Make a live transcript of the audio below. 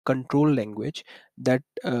control language that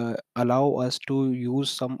allow us to use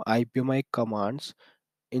some IBMi commands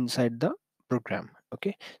inside the program.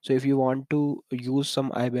 Okay, so if you want to use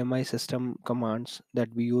some IBMi system commands that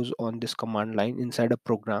we use on this command line inside a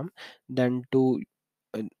program, then to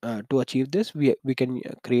achieve this we can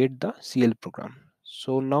create the CL program.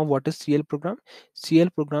 So now what is CL program?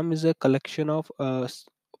 CL program is a collection of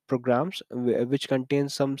programs which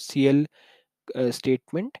contains some CL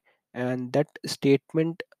statement, and that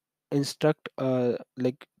statement instruct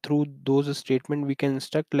like through those statement we can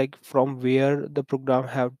instruct like from where the program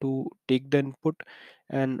have to take the input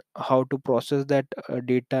and how to process that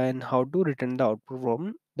data and how to return the output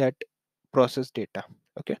from that processed data.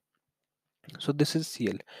 Okay, so this is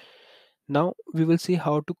CL. Now we will see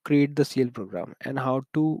how to create the CL program and how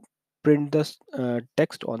to print the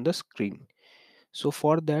text on the screen. So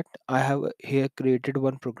for that I have here created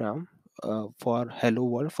one program for hello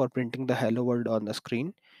world, for printing the hello world on the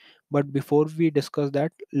screen. But before we discuss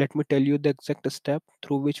that, let me tell you the exact step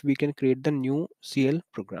through which we can create the new CL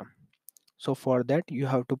program. So for that you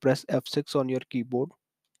have to press F6 on your keyboard.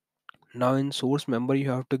 Now in source member you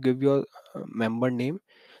have to give your member name.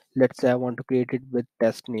 Let's say I want to create it with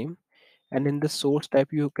test name, and in the source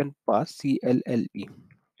type you can pass CLLE.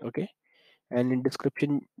 Okay, and in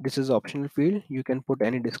description this is optional field, you can put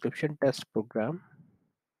any description, test program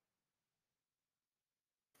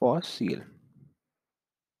for CL.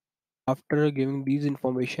 After giving these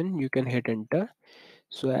information you can hit enter.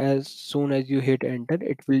 So as soon as you hit enter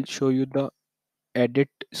it will show you the edit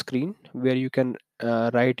screen where you can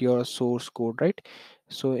write your source code, right?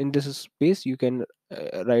 So in this space you can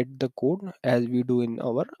write the code as we do in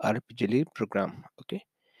our RPGL program. Okay,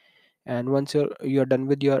 and once you're done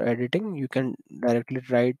with your editing you can directly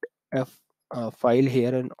write a file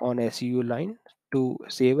here on SEU line to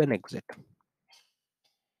save and exit.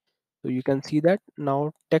 So you can see that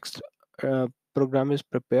now text uh, program is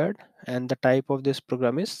prepared and the type of this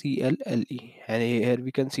program is CLLE, and here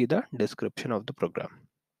we can see the description of the program.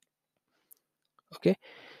 Okay,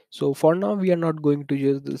 so for now we are not going to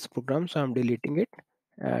use this program, so I'm deleting it.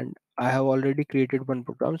 And I have already created one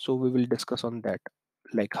program, so we will discuss on that,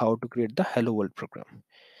 like how to create the hello world program.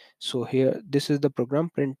 So here this is the program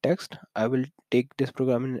print text. I will take this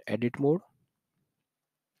program in edit mode.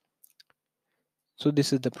 So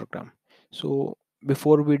this is the program. So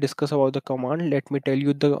before we discuss about the command, let me tell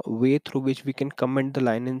you the way through which we can comment the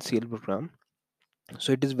line in CL program.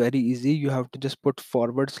 So it is very easy. You have to just put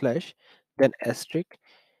forward slash, then asterisk,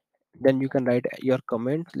 then you can write your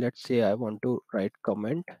comment. Let's say I want to write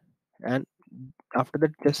comment, and after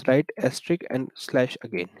that just write asterisk and slash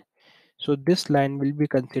again. So this line will be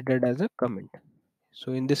considered as a comment.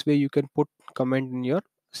 So in this way you can put comment in your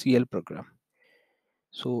CL program.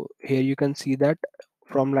 So here you can see that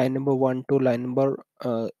from line number 1 to line number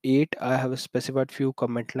 8 I have specified few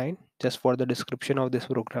comment line just for the description of this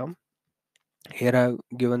program. Here I've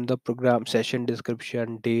given the program session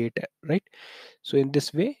description, date, right? So in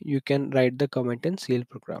this way you can write the comment in CL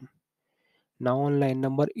program. Now on line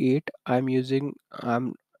number 8 I'm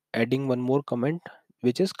adding one more comment,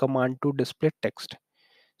 which is command to display text.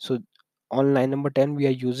 So on line number 10 we are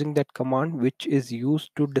using that command which is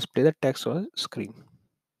used to display the text on screen.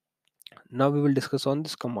 Now we will discuss on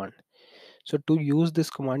this command. So to use this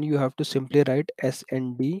command you have to simply write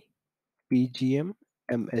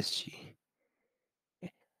SNDPGMMSG.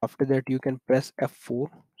 After that you can press F4.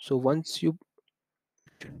 So once you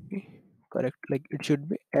should be correct, like it should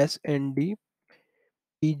be SNDPGMMSG,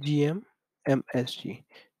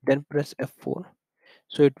 then press F4.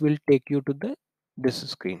 So it will take you to the this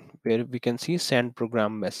screen where we can see send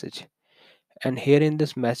program message, and here in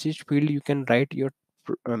this message field you can write your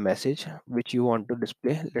message which you want to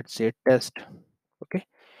display. Let's say test. Okay,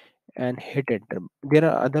 and hit enter. There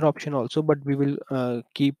are other option also, but we will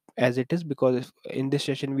keep as it is, because in this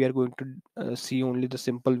session we are going to see only the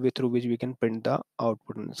simple way through which we can print the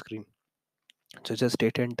output on the screen. So just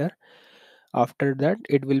hit enter. After that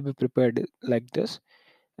it will be prepared like this,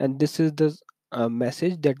 and this is the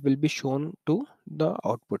message that will be shown to the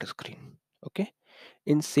output screen. Okay,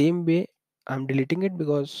 in same way I'm deleting it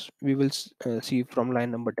because we will see from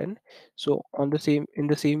line number 10. So on the same in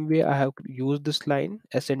the same way I have used this line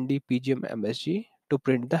SNDPGMMSG to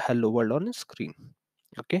print the hello world on the screen.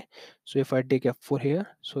 Okay, so if I take F4 here,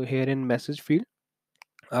 so here in message field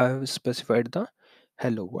I have specified the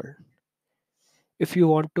hello world. If you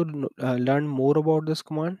want to learn more about this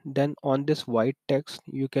command, then on this white text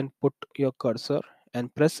you can put your cursor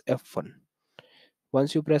and press F1.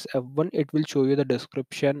 Once you press F1, it will show you the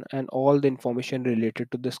description and all the information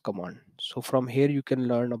related to this command. So from here you can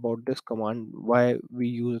learn about this command, why we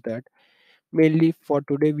use that, Mainly for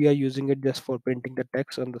today, we are using it just for printing the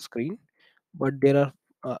text on the screen, but there are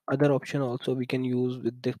other option also we can use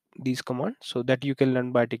with these commands, so that you can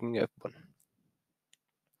learn by taking F1.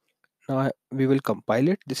 Now we will compile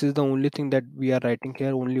it. This is the only thing that we are writing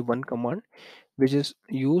here, only one command which is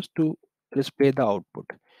used to display the output.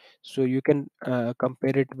 So you can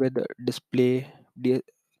compare it with the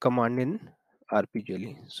command in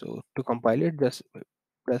RPGLE. So to compile it, just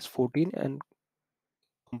press 14 and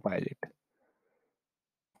compile it.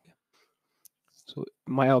 So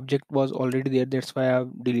my object was already there, that's why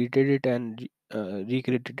I've deleted it and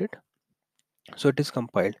recreated it. So it is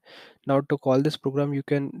compiled. Now to call this program, you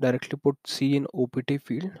can directly put C in OPT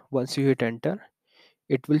field. Once you hit enter,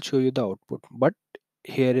 it will show you the output, but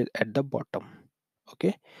here is at the bottom.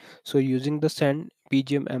 Okay, so using the send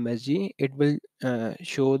pgmmsg, it will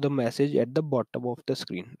show the message at the bottom of the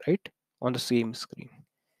screen, right, on the same screen.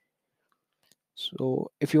 So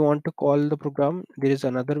if you want to call the program, there is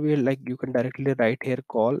another way, like you can directly write here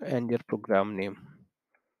call and your program name,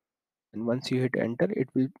 and once you hit enter, it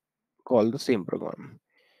will call the same program.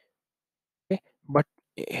 Okay, but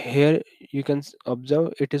here you can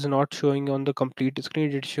observe it is not showing on the complete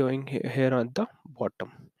screen, it's showing here on the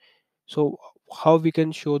bottom. So how we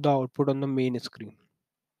can show the output on the main screen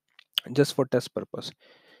just for test purpose?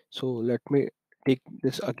 So let me take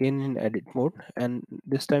this again in edit mode, and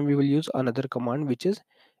this time we will use another command, which is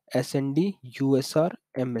SNDUSRMSG.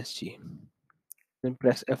 Then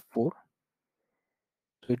press F4.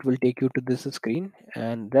 So it will take you to this screen,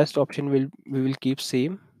 and rest option will we will keep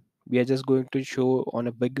same. We are just going to show on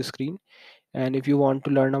a big screen. And if you want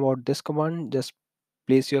to learn about this command, just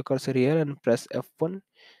place your cursor here and press F1.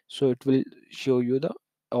 So it will show you the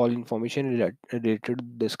all information related to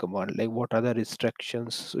this command, like what are the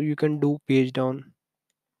restrictions. So you can do page down,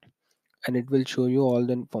 and it will show you all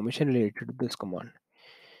the information related to this command.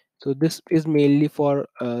 So this is mainly for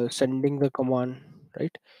sending the command,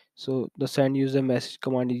 right? So the send user message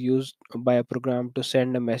command is used by a program to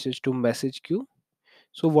send a message to message queue.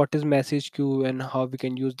 So what is message queue and how we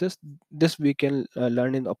can use this? This we can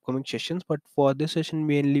learn in upcoming sessions. But for this session,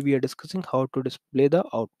 mainly we are discussing how to display the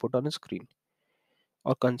output on a screen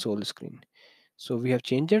or console screen. So we have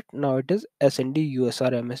changed it. Now it is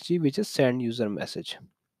SNDUSRMSG, which is send user message.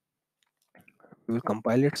 We will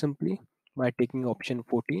compile it simply by taking option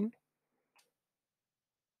 14.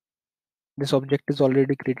 This object is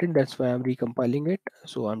already created, that's why I'm recompiling it.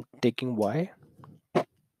 So I'm taking Y.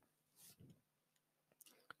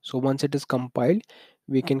 So once it is compiled,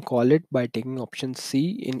 we can call it by taking option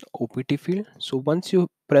C in OPT field. So once you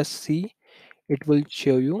press C, it will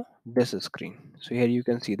show you this screen. So here you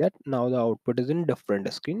can see that now the output is in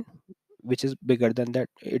different screen, which is bigger than that.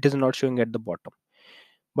 It is not showing at the bottom.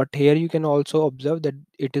 But here you can also observe that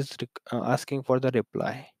it is asking for the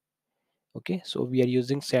reply. Okay, so we are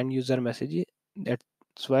using send user message. That's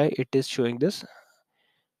why it is showing this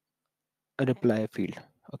reply field.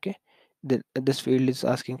 Okay, this field is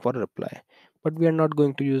asking for a reply, but we are not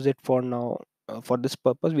going to use it for now. For this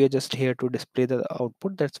purpose, we are just here to display the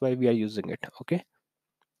output. That's why we are using it. Okay,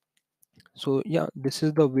 so yeah, this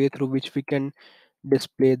is the way through which we can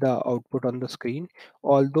display the output on the screen.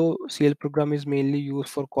 Although CL program is mainly used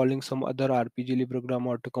for calling some other RPGL program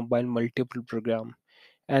or to combine multiple program,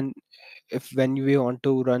 and if when we want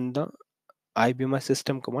to run the IBMi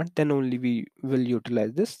system command, then only we will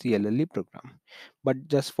utilize this CLLE program. But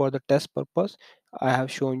just for the test purpose, I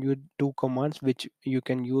have shown you two commands which you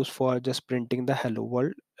can use for just printing the hello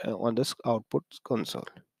world on this output console.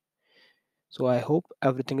 So I hope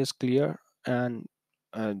everything is clear, and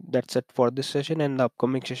that's it for this session. And the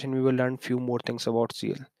upcoming session, we will learn few more things about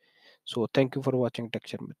CL. So thank you for watching Tech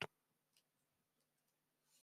Sharmit.